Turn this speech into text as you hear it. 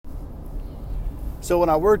So when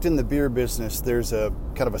I worked in the beer business, there's a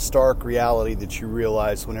kind of a stark reality that you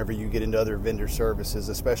realize whenever you get into other vendor services,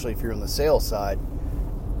 especially if you're on the sales side.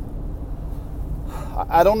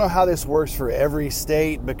 I don't know how this works for every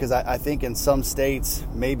state, because I think in some states,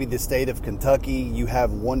 maybe the state of Kentucky, you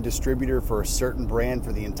have one distributor for a certain brand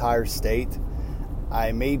for the entire state.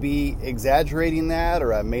 I may be exaggerating that,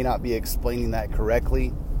 or I may not be explaining that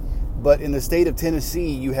correctly. But in the state of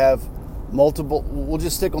Tennessee, you have multiple. We'll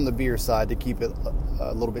just stick on the beer side to keep it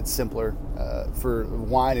a little bit simpler. For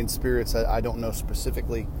wine and spirits, I don't know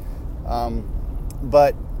specifically.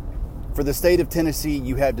 But for the state of Tennessee,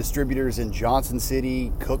 you have distributors in Johnson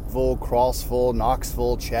City, Cookeville, Crossville,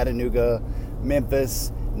 Knoxville, Chattanooga,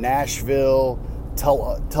 Memphis, Nashville,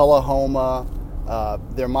 Tullahoma.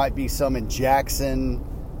 There might be some in Jackson.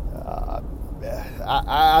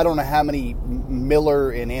 I don't know how many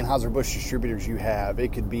Miller and Anheuser-Busch distributors you have.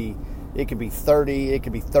 It could be 30, it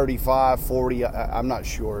could be 35, 40. I'm not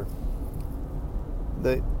sure.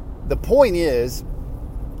 The point is,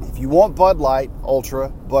 if you want Bud Light,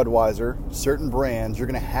 Ultra, Budweiser, certain brands, you're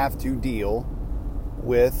going to have to deal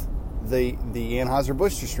with the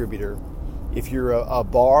Anheuser-Busch distributor. If you're a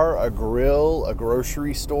bar, a grill, a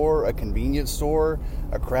grocery store, a convenience store,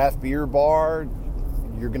 a craft beer bar,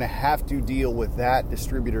 you're going to have to deal with that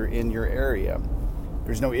distributor in your area.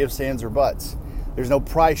 There's no ifs, ands, or buts. There's no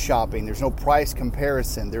price shopping. There's no price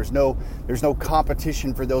comparison. There's no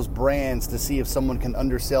competition for those brands to see if someone can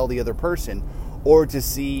undersell the other person, or to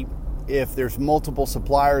see if there's multiple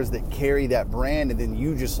suppliers that carry that brand, and then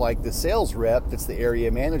you, just like the sales rep that's the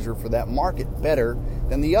area manager for that market, better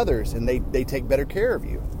than the others, and they take better care of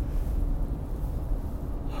you.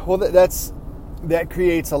 Well, that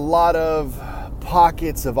creates a lot of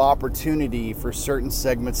pockets of opportunity for certain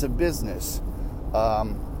segments of business.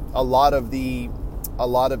 A lot of the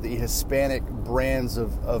Hispanic brands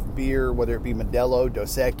of beer, whether it be Modelo,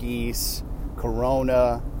 Dos Equis,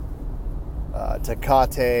 Corona,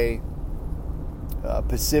 Tecate,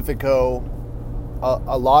 Pacifico,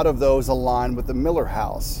 a lot of those align with the Miller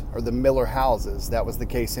House, or the Miller Houses. That was the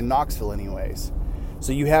case in Knoxville anyways.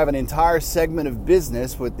 So you have an entire segment of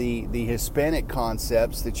business with the Hispanic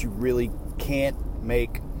concepts that you really can't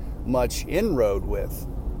make much inroad with,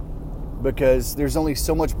 because there's only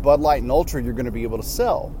so much Bud Light and Ultra you're going to be able to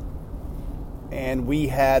sell. And we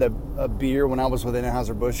had a beer when I was with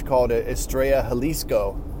Anheuser-Busch called Estrella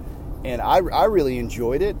Jalisco, and I really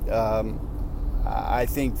enjoyed it. I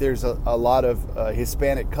think there's a lot of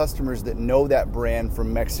Hispanic customers that know that brand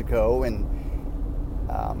from Mexico, and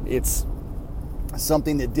it's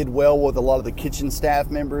something that did well with a lot of the kitchen staff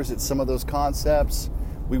members at some of those concepts.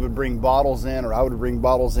 We would bring bottles in, or I would bring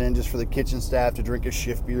bottles in just for the kitchen staff to drink a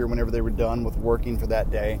shift beer whenever they were done with working for that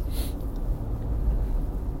day.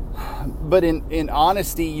 But in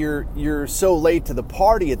honesty, you're so late to the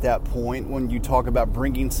party at that point when you talk about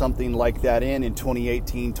bringing something like that in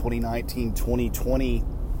 2018, 2019, 2020.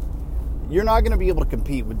 You're not going to be able to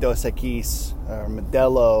compete with Dos Equis or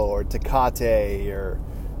Modelo or Tecate or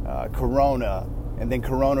Corona. And then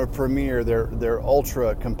Corona Premier, their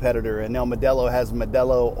Ultra competitor. And now Modelo has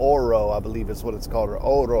Modelo Oro, I believe is what it's called, or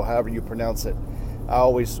Oro, however you pronounce it. I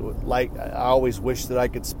always wish that I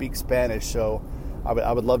could speak Spanish, so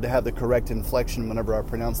I would love to have the correct inflection whenever I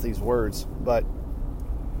pronounce these words. But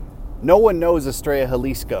no one knows Estrella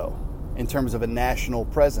Jalisco in terms of a national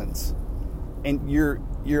presence. And you're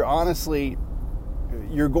honestly,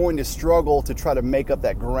 you're going to struggle to try to make up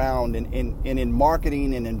that ground. And in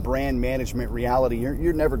marketing and in brand management reality,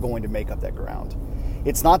 you're never going to make up that ground.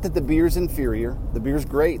 It's not that the beer's inferior. The beer's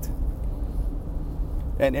great.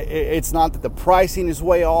 And it's not that the pricing is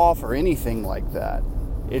way off or anything like that.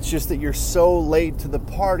 It's just that you're so late to the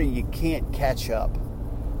party, you can't catch up.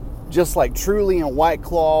 Just like Truly and White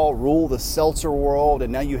Claw rule the seltzer world,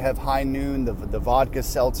 and now you have High Noon, the vodka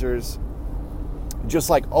seltzers. Just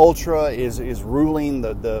like Ultra is ruling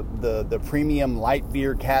the premium light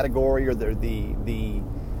beer category, or the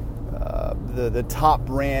top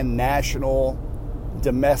brand national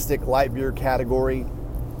domestic light beer category.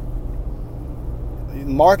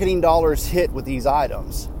 Marketing dollars hit with these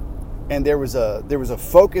items, and there was a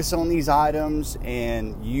focus on these items,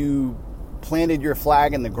 and you planted your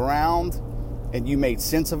flag in the ground, and you made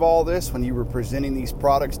sense of all this when you were presenting these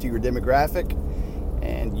products to your demographic.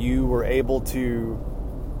 And you were able to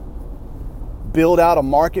build out a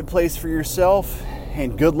marketplace for yourself,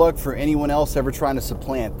 and good luck for anyone else ever trying to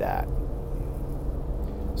supplant that.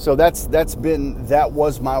 So that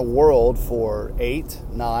was my world for 8,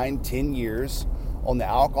 9, 10 years on the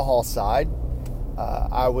alcohol side.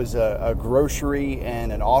 I was a grocery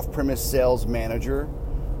and an off-premise sales manager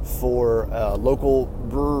for a local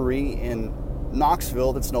brewery in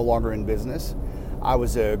Knoxville that's no longer in business. I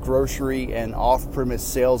was a grocery and off-premise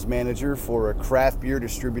sales manager for a craft beer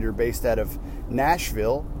distributor based out of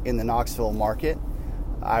Nashville in the Knoxville market.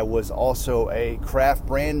 I was also a craft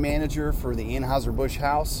brand manager for the Anheuser-Busch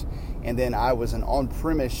House, and then I was an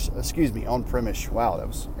on-premise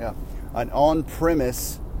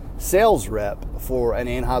sales rep for an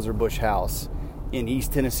Anheuser-Busch House in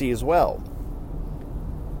East Tennessee as well.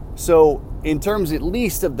 So in terms at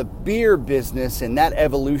least of the beer business and that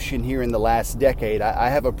evolution here in the last decade, I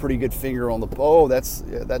have a pretty good finger on the... Oh,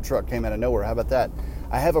 that truck came out of nowhere. How about that?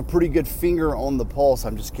 I have a pretty good finger on the pulse.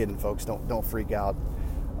 I'm just kidding, folks. Don't freak out.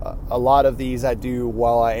 A lot of these I do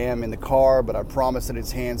while I am in the car, but I promise that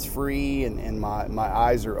it's hands-free and my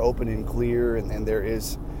eyes are open and clear, and there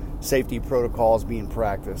is safety protocols being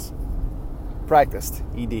practiced.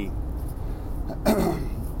 ED.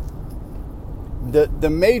 The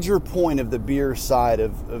major point of the beer side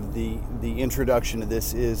of the introduction to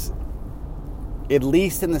this is, at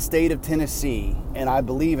least in the state of Tennessee, and I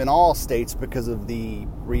believe in all states because of the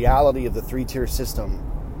reality of the 3-tier system,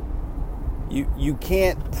 you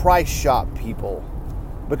can't price shop people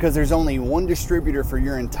because there's only one distributor for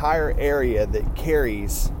your entire area that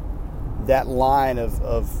carries that line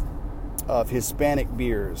of Hispanic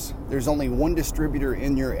beers. There's only one distributor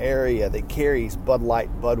in your area that carries Bud Light,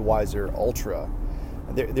 Budweiser, Ultra.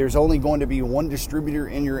 There's only going to be one distributor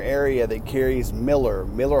in your area that carries Miller,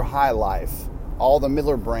 Miller High Life, all the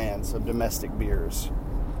Miller brands of domestic beers.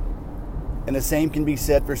 And the same can be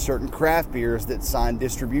said for certain craft beers that sign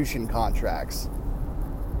distribution contracts.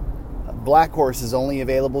 Black Horse is only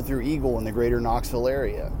available through Eagle in the greater Knoxville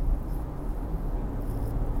area.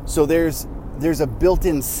 So there's a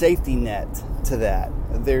built-in safety net to that.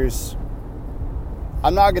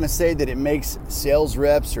 I'm not going to say that it makes sales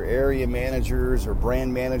reps or area managers or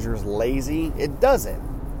brand managers lazy. It doesn't.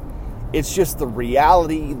 It's just the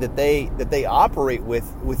reality that they operate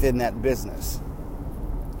within that business.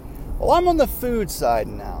 Well, I'm on the food side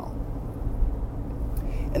now.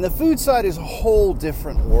 And the food side is a whole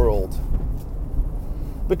different world.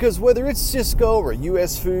 Because whether it's Cisco or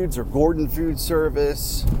US Foods or Gordon Food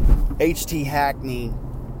Service, HT Hackney,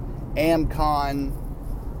 Amcon,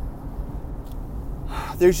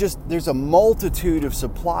 there's a multitude of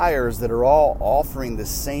suppliers that are all offering the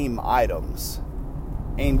same items.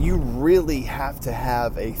 And you really have to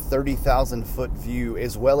have a 30,000 foot view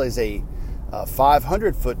as well as a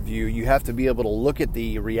 500 foot view. You have to be able to look at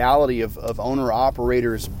the reality of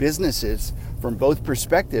owner-operators' businesses from both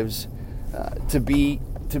perspectives to be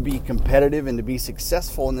competitive and to be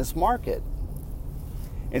successful in this market.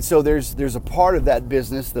 And so there's a part of that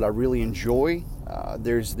business that I really enjoy.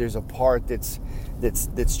 There's a part that's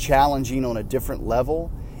challenging on a different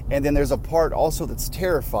level, and then there's a part also that's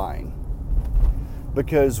terrifying.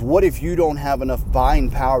 Because what if you don't have enough buying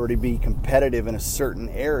power to be competitive in a certain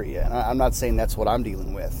area? And I'm not saying that's what I'm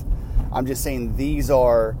dealing with. I'm just saying these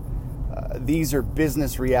are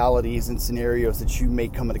business realities and scenarios that you may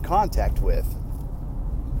come into contact with.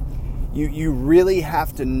 You really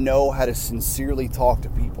have to know how to sincerely talk to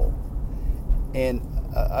people. And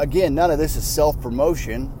again, none of this is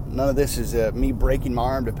self-promotion. None of this is me breaking my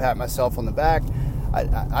arm to pat myself on the back.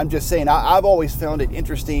 I'm just saying, I've always found it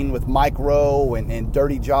interesting with Mike Rowe and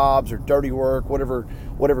Dirty Jobs or Dirty Work,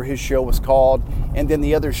 whatever his show was called, and then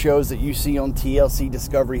the other shows that you see on TLC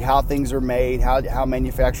Discovery, how things are made, how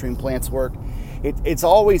manufacturing plants work. It's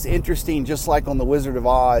always interesting, just like on The Wizard of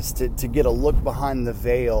Oz, to get a look behind the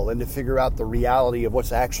veil and to figure out the reality of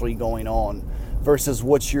what's actually going on versus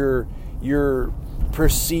what your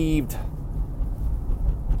perceived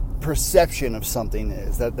perception of something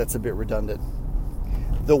is. That's a bit redundant.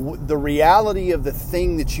 The reality of the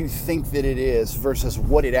thing that you think that it is versus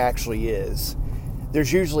what it actually is.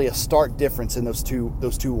 There's usually a stark difference in those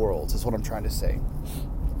two worlds, is what I'm trying to say.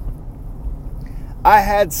 I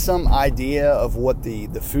had some idea of what the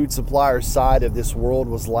food supplier side of this world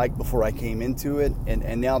was like before I came into it,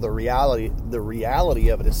 and now the reality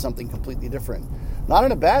of it is something completely different. Not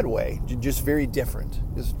in a bad way, just very different.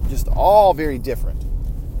 Just all very different.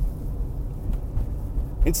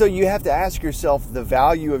 And so you have to ask yourself the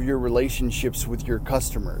value of your relationships with your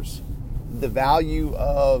customers, the value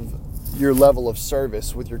of your level of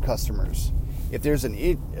service with your customers. If there's an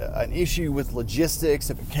issue with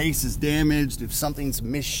logistics, if a case is damaged, if something's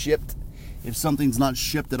misshipped, if something's not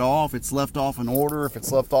shipped at all, if it's left off an order, if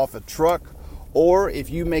it's left off a truck, or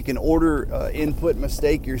if you make an order input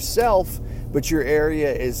mistake yourself, but your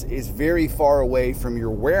area is very far away from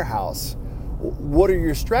your warehouse, what are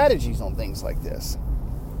your strategies on things like this?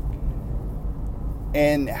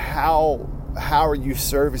 And how how are you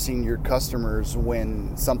servicing your customers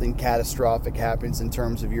when something catastrophic happens in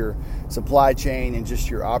terms of your supply chain and just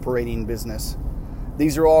your operating business?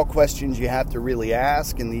 These are all questions you have to really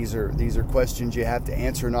ask, and these are questions you have to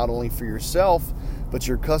answer not only for yourself, but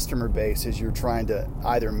your customer base as you're trying to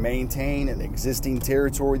either maintain an existing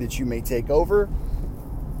territory that you may take over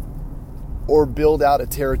or build out a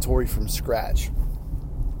territory from scratch.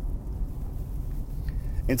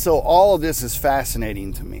 And so all of this is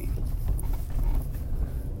fascinating to me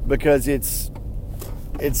because it's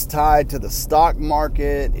tied to the stock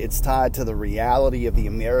market, it's tied to the reality of the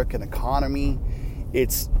American economy,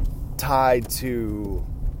 it's tied to,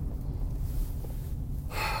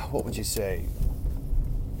 what would you say?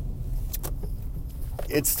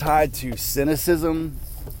 It's tied to cynicism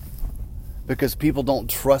because people don't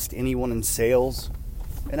trust anyone in sales,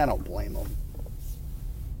 and I don't blame them.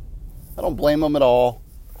 I don't blame them at all.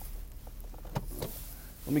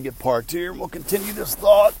 Let me get parked here and we'll continue this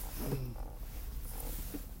thought.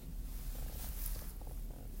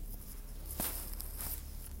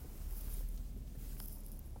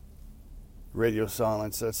 Radio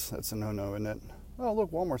silence, that's a no-no, isn't it? Oh,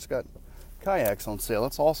 look, Walmart's got kayaks on sale.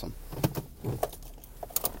 That's awesome.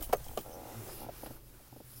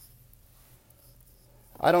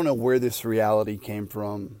 I don't know where this reality came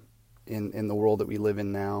from in the world that we live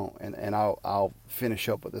in now, and I'll finish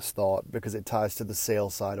up with this thought because it ties to the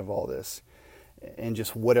sales side of all this and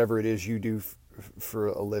just whatever it is you do for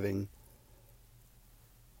a living.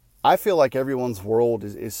 I feel like everyone's world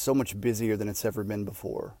is so much busier than it's ever been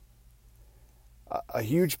before. A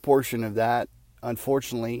huge portion of that,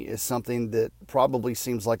 unfortunately, is something that probably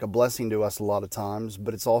seems like a blessing to us a lot of times,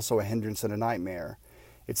 but it's also a hindrance and a nightmare.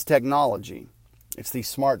 It's technology. It's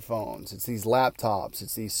these smartphones, it's these laptops,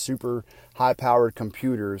 it's these super high-powered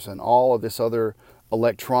computers and all of this other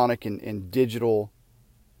electronic and digital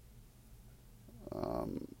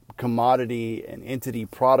commodity and entity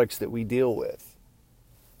products that we deal with.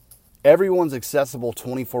 Everyone's accessible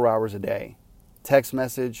 24 hours a day. Text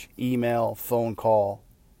message, email, phone call,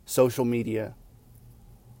 social media.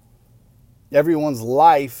 Everyone's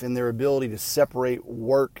life and their ability to separate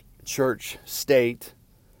work, church, state,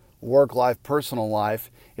 work life, personal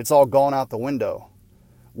life, it's all gone out the window.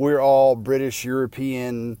 We're all British,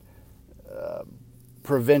 European,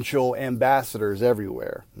 provincial ambassadors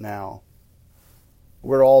everywhere now.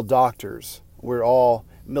 We're all doctors. We're all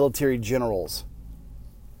military generals.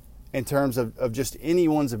 In terms of just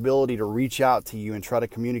anyone's ability to reach out to you and try to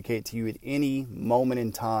communicate to you at any moment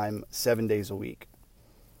in time, 7 days a week.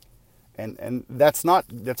 And that's not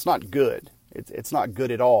good. It's not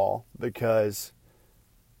good at all because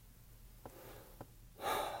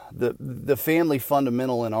the family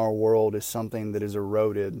fundamental in our world is something that is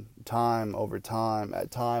eroded time over time,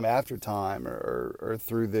 at time after time, or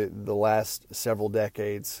through the last several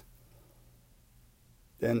decades.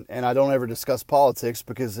 And I don't ever discuss politics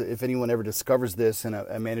because if anyone ever discovers this in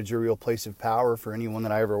a managerial place of power for anyone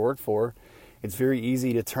that I ever worked for, it's very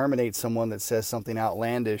easy to terminate someone that says something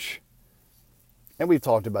outlandish. And we've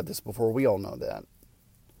talked about this before. We all know that.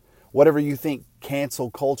 Whatever you think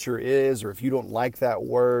cancel culture is, or if you don't like that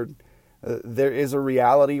word, there is a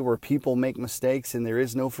reality where people make mistakes and there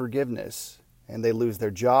is no forgiveness. And they lose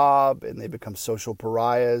their job and they become social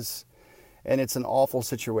pariahs. And it's an awful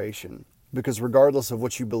situation. Because regardless of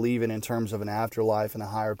what you believe in terms of an afterlife and a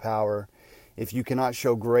higher power, if you cannot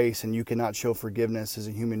show grace and you cannot show forgiveness as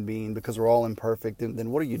a human being because we're all imperfect,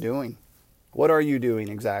 then what are you doing? What are you doing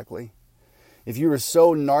exactly? If you are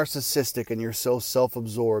so narcissistic and you're so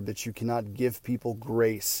self-absorbed that you cannot give people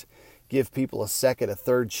grace, give people a second, a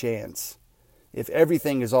third chance, if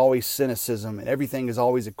everything is always cynicism and everything is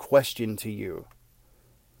always a question to you,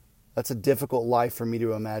 that's a difficult life for me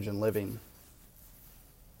to imagine living.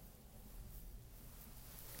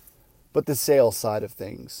 But the sales side of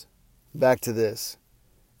things, back to this,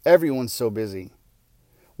 everyone's so busy.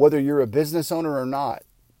 Whether you're a business owner or not,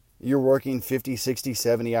 you're working 50, 60,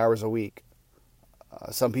 70 hours a week.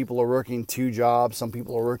 Some people are working 2 jobs, some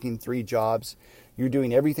people are working 3 jobs. You're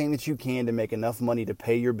doing everything that you can to make enough money to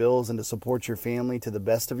pay your bills and to support your family to the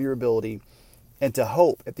best of your ability, and to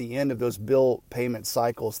hope at the end of those bill payment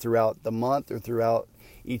cycles throughout the month or throughout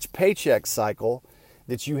each paycheck cycle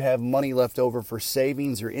that you have money left over for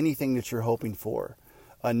savings or anything that you're hoping for.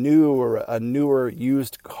 A newer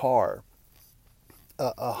used car,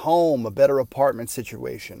 a home, a better apartment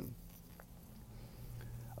situation,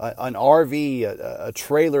 an RV, a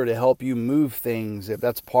trailer to help you move things if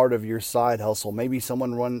that's part of your side hustle. Maybe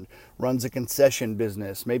someone runs a concession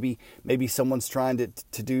business. Maybe someone's trying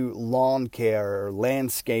to do lawn care or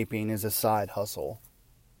landscaping as a side hustle.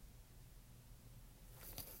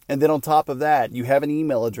 And then on top of that, you have an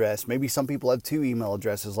email address. Maybe some people have 2 email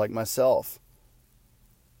addresses like myself.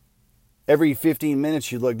 Every 15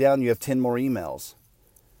 minutes you look down, you have 10 more emails.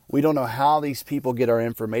 We don't know how these people get our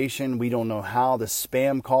information. We don't know how the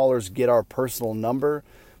spam callers get our personal number,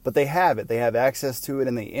 but they have it. They have access to it,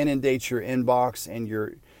 and they inundate your inbox and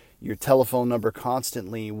your telephone number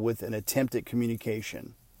constantly with an attempt at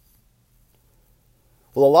communication.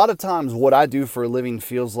 Well, a lot of times what I do for a living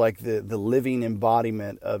feels like the living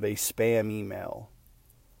embodiment of a spam email.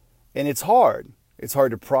 And it's hard. It's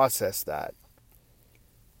hard to process that.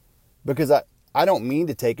 Because I don't mean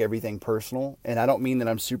to take everything personal, and I don't mean that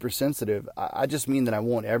I'm super sensitive. I just mean that I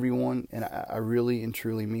want everyone, and I really and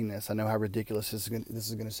truly mean this. I know how ridiculous this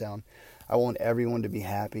is going to sound. I want everyone to be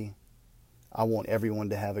happy. I want everyone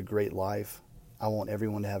to have a great life. I want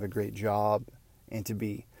everyone to have a great job and to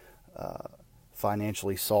be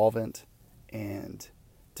financially solvent and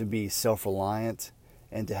to be self-reliant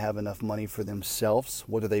and to have enough money for themselves,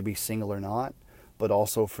 whether they be single or not, but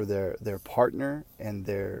also for their partner and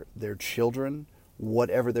their children,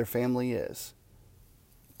 whatever their family is.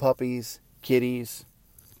 Puppies, kitties,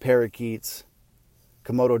 parakeets,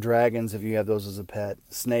 Komodo dragons if you have those as a pet,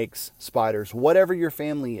 snakes, spiders, whatever your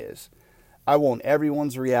family is. I want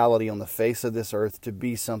everyone's reality on the face of this earth to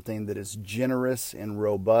be something that is generous and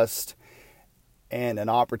robust and an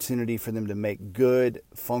opportunity for them to make good,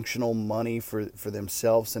 functional money for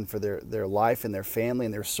themselves and for their life and their family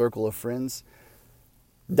and their circle of friends.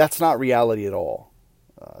 That's not reality at all.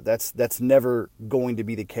 That's never going to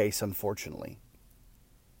be the case, unfortunately.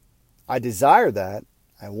 I desire that.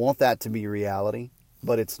 I want that to be reality,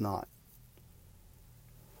 but it's not.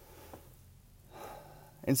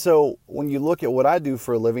 And so when you look at what I do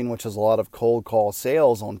for a living, which is a lot of cold call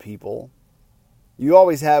sales on people, you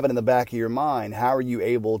always have it in the back of your mind. How are you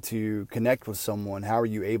able to connect with someone? How are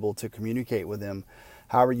you able to communicate with them?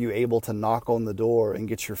 How are you able to knock on the door and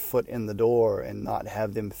get your foot in the door and not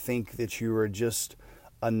have them think that you are just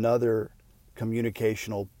another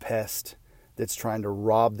communicational pest that's trying to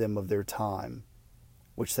rob them of their time,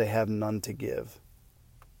 which they have none to give?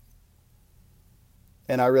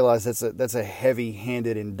 And I realize that's a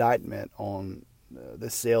heavy-handed indictment on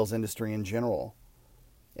the sales industry in general.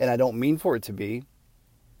 And I don't mean for it to be.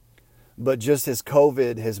 But just as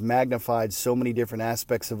COVID has magnified so many different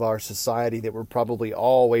aspects of our society that were probably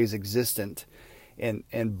always existent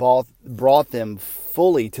and brought them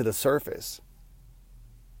fully to the surface,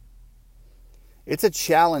 it's a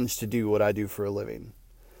challenge to do what I do for a living.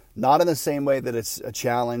 Not in the same way that it's a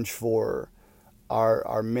challenge for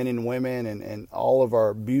our men and women and all of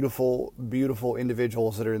our beautiful, beautiful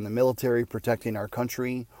individuals that are in the military protecting our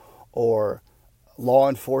country, or law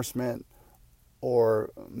enforcement, or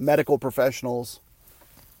medical professionals,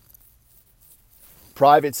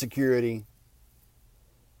 private security,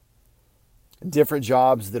 different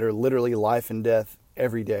jobs that are literally life and death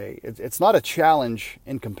every day. It's not a challenge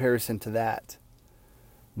in comparison to that.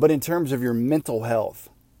 But in terms of your mental health,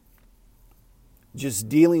 just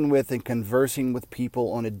dealing with and conversing with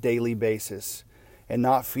people on a daily basis and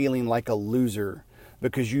not feeling like a loser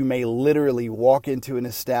because you may literally walk into an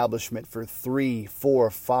establishment for 3, 4,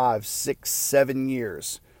 5, 6, 7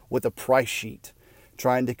 years with a price sheet,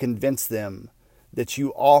 trying to convince them that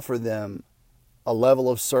you offer them a level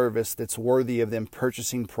of service that's worthy of them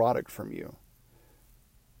purchasing product from you.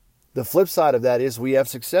 The flip side of that is we have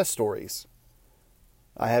success stories.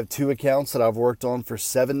 I have 2 accounts that I've worked on for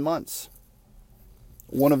 7 months.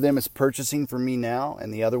 One of them is purchasing from me now,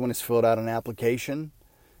 and the other one has filled out an application.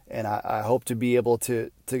 And I hope to be able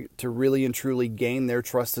to really and truly gain their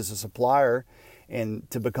trust as a supplier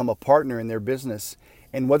and to become a partner in their business.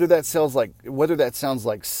 And whether that sounds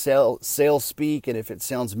like sales speak, and if it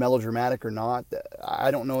sounds melodramatic or not,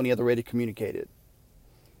 I don't know any other way to communicate it.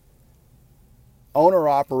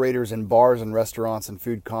 Owner-operators in bars and restaurants and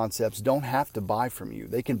food concepts don't have to buy from you.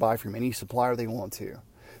 They can buy from any supplier they want to.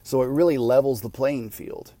 So it really levels the playing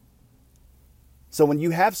field. So when you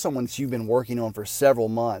have someone that you've been working on for several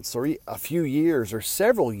months or a few years or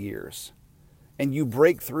several years, and you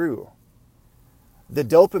break through, the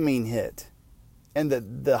dopamine hit and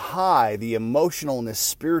the high, the emotional and the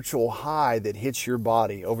spiritual high that hits your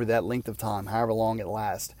body over that length of time, however long it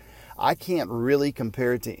lasts, I can't really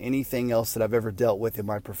compare it to anything else that I've ever dealt with in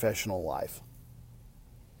my professional life.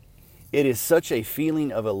 It is such a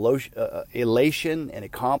feeling of elation and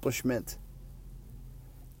accomplishment.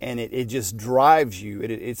 And it just drives you.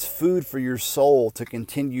 It's food for your soul to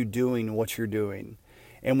continue doing what you're doing.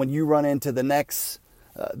 And when you run into the next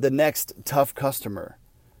tough customer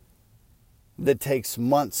that takes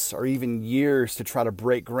months or even years to try to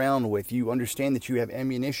break ground with, you understand that you have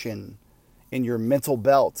ammunition in your mental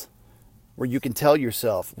belt where you can tell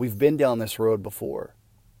yourself, we've been down this road before.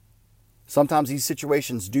 Sometimes these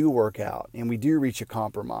situations do work out and we do reach a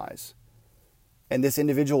compromise. And this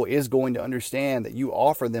individual is going to understand that you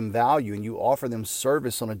offer them value and you offer them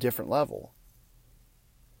service on a different level.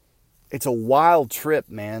 It's a wild trip,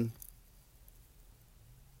 man.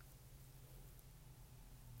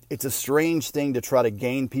 It's a strange thing to try to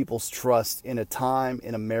gain people's trust in a time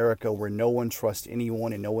in America where no one trusts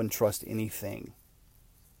anyone and no one trusts anything.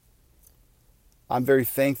 I'm very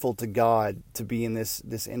thankful to God to be in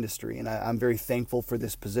this industry, and I'm very thankful for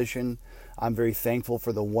this position. I'm very thankful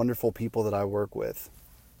for the wonderful people that I work with.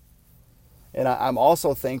 And I'm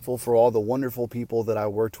also thankful for all the wonderful people that I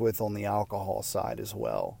worked with on the alcohol side as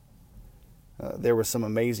well. There were some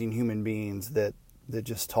amazing human beings that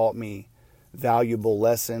just taught me valuable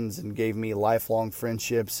lessons and gave me lifelong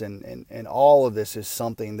friendships. And all of this is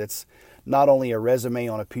something that's not only a resume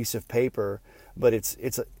on a piece of paper, but it's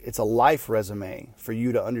a life resume for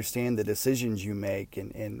you to understand the decisions you make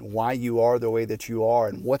and why you are the way that you are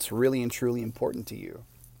and what's really and truly important to you.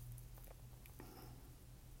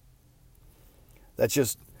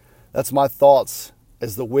 That's my thoughts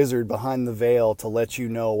as the wizard behind the veil to let you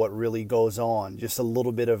know what really goes on. Just a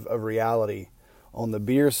little bit of reality on the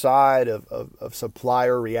beer side of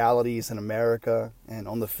supplier realities in America and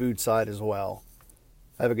on the food side as well.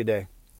 Have a good day.